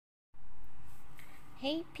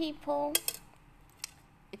Hey people,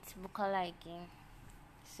 it's Bukola again.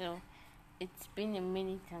 So it's been a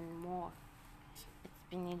minute and more. It's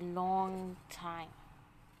been a long time.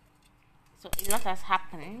 So a lot has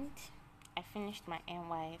happened. I finished my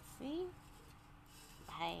NYSC.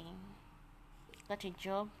 I got a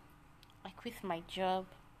job. I quit my job.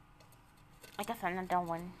 I got another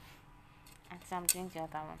one. And so I'm doing the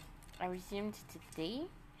other one. I resumed today.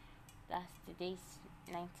 That's today's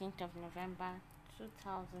 19th of November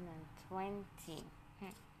 2020.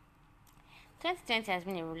 2020 has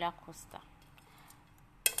been a roller coaster.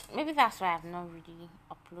 Maybe that's why I've not really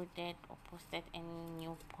uploaded or posted any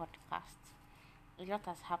new podcast. A lot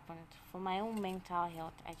has happened. For my own mental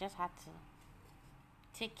health, I just had to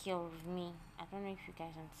take care of me. I don't know if you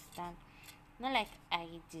guys understand. Not like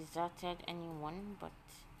I deserted anyone, but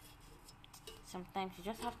sometimes you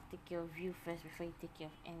just have to take care of you first before you take care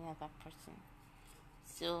of any other person.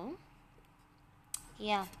 So,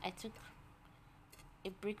 yeah, I took a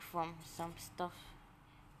break from some stuff.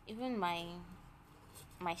 Even my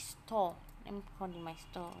store, let me call it my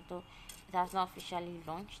store, although it has not officially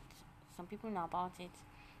launched. Some people know about it.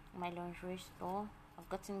 My lingerie store, I've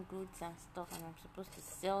gotten goods and stuff and I'm supposed to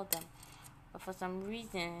sell them, but for some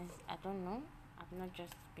reasons I don't know, I've not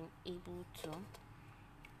just been able to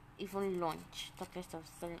even launch, talk less of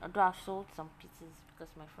selling, although I've sold some pieces because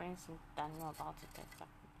my friends that know about it exactly.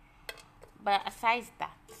 But aside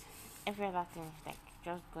that, every other thing is like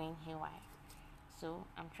just going haywire. So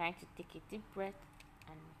I'm trying to take a deep breath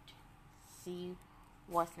and see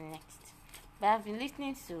what's next. But I've been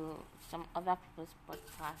listening to some other people's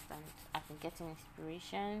podcasts and I've been getting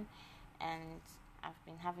inspiration, and I've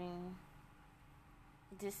been having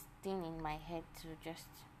this thing in my head to just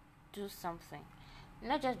do something.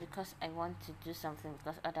 Not just because I want to do something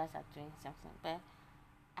because others are doing something, but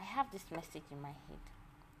I have this message in my head.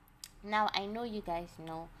 Now I know you guys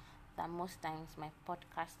know that most times my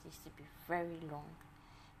podcast used to be very long.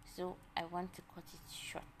 So I want to cut it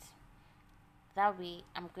short. That way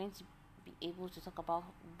I'm going to be able to talk about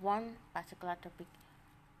one particular topic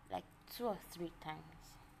like 2 or 3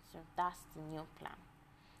 times. So that's the new plan.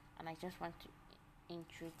 And I just want to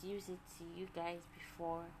introduce it to you guys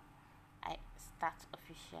before I start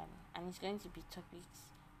officially. And it's going to be topics,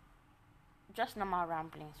 just normal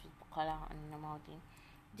ramblings with Bukola on a normal day.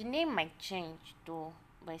 The name might change though,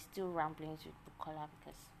 but it's still ramblings with Bukola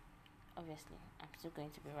because obviously I'm still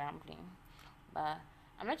going to be rambling. But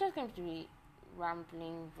I'm not just going to be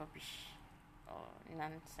rambling rubbish or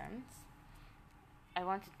nonsense. I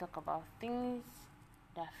want to talk about things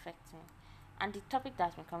that affect me. And the topic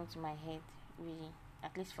that's been coming to my head, really,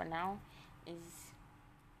 at least for now, is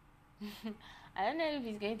I don't know if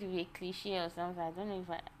it's going to be a cliche or something. I don't know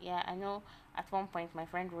I know at one point my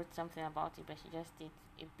friend wrote something about it, but she just did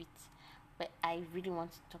a bit. But I really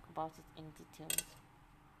want to talk about it in details.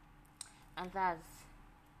 And that's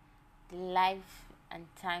the life and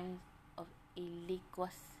times of a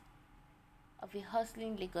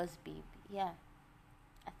hustling Lagos babe. Yeah,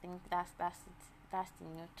 I think that's it. That's the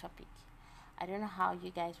new topic. I don't know how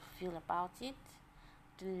you guys feel about it.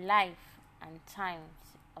 The life and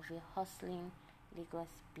times of a hustling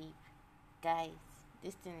Lagos babe. Guys,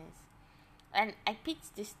 this thing is, and I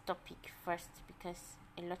picked this topic first because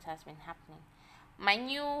a lot has been happening. My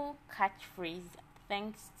new catchphrase,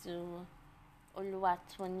 thanks to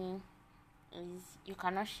Oluwatoni, is "you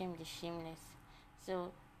cannot shame the shameless."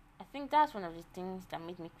 So I think that's one of the things that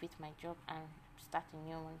made me quit my job and start a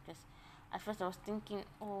new one. Because at first I was thinking,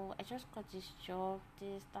 oh, I just got this job,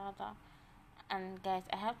 this, that. And guys,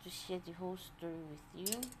 I have to share the whole story with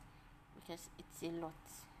you because it's a lot.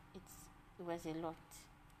 It was a lot.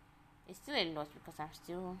 It's still a lot because I'm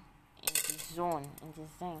still in the zone, in the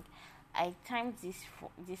zen. I timed this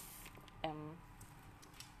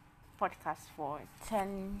podcast for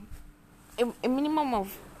 10, a minimum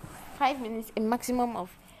of 5 minutes, a maximum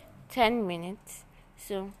of 10 minutes.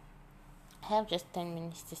 So I have just 10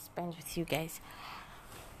 minutes to spend with you guys.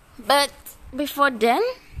 But before then,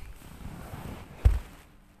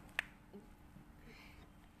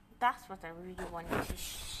 that's what I really wanted to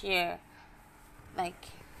share.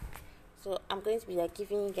 So I'm going to be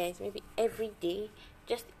giving you guys maybe every day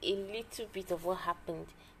just a little bit of what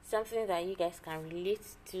happened, something that you guys can relate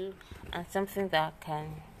to, and something that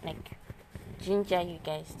can ginger you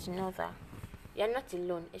guys to know that you're not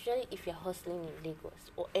alone, especially if you're hustling in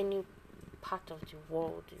Lagos or any part of the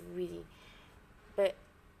world, really. But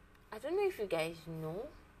I don't know if you guys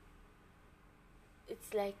know,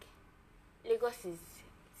 it's like Lagos is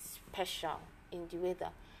special in the way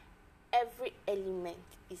that every element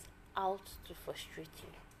is out to frustrate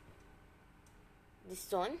you. The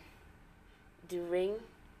sun, the rain,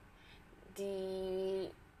 the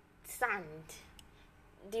sand,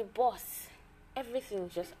 the boss, everything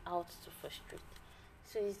is just out to frustrate.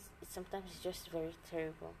 So sometimes it's just very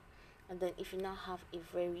terrible. And then if you now have a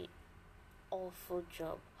very awful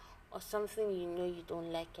job or something you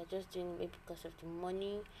don't like, you're just doing it because of the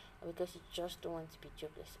money or because you just don't want to be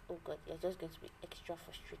jobless. Oh God, you're just going to be extra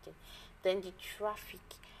frustrated. Then the traffic.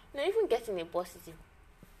 Now even getting a bus is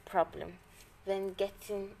a problem. Then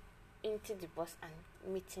getting into the bus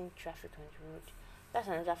and meeting traffic on the road. That's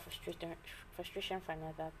another frustration for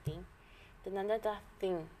another thing. Then another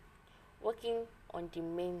thing, working on the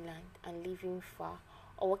mainland and living far,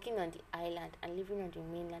 or working on the island and living on the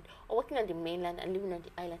mainland, or working on the mainland and living on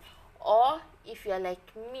the island, or if you're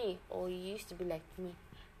like me or you used to be like me,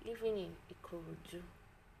 living in Ikorodu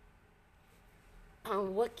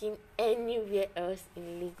and working anywhere else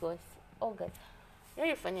in Lagos. Oh God, you know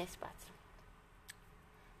the funniest part?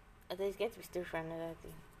 It's going to be still for another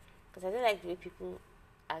thing, because I don't like the way people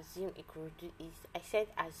assume Ikorodu is. I said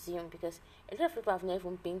assume because a lot of people have never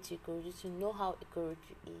even been to Ikorodu to know how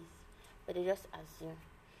Ikorodu is, but they just assume.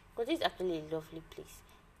 Because this is actually a lovely place.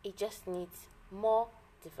 It just needs more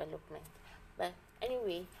development. But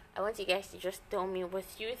anyway, I want you guys to just tell me what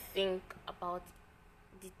you think about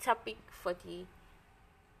the topic for the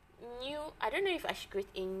new. I don't know if I should create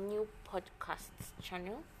a new podcast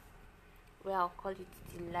channel where I'll call it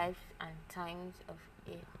The Life and Times of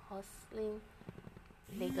a Hustling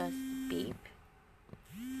Lagos Babe,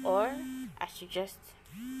 or I should just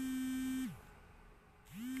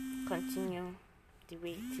continue the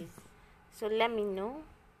way it is. So let me know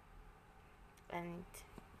and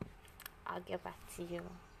I'll get back to you.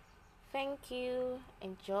 Thank you.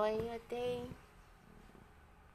 Enjoy your day.